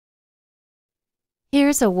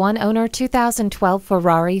Here's a one-owner 2012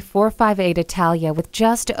 Ferrari 458 Italia with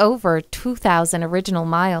just over 2,000 original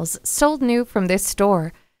miles, sold new from this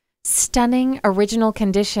store. Stunning original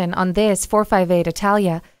condition on this 458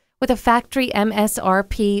 Italia with a factory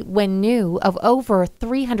MSRP when new of over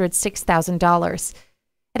 $306,000.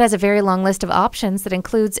 It has a very long list of options that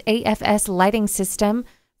includes AFS lighting system,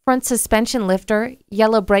 front suspension lifter,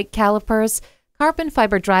 yellow brake calipers, carbon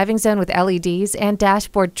fiber driving zone with LEDs, and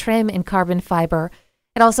dashboard trim in carbon fiber.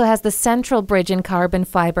 It also has the central bridge in carbon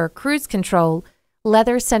fiber, cruise control,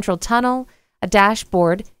 leather central tunnel, a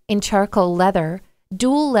dashboard in charcoal leather,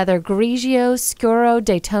 dual leather Grigio Scuro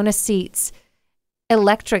Daytona seats,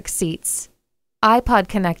 electric seats, iPod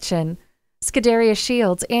connection, Scuderia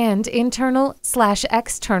Shields, and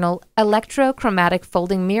internal/external Electrochromatic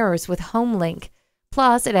folding mirrors with Homelink.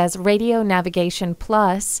 Plus, it has radio navigation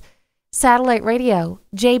plus, satellite radio,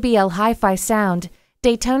 JBL Hi-Fi Sound,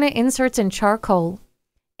 Daytona Inserts in charcoal,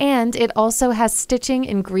 and it also has stitching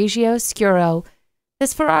in Grigio Scuro.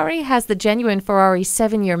 This Ferrari has the Genuine Ferrari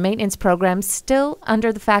 7-year maintenance program still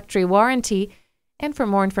under the factory warranty. And for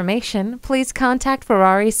more information, please contact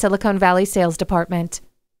Ferrari Silicon Valley Sales Department.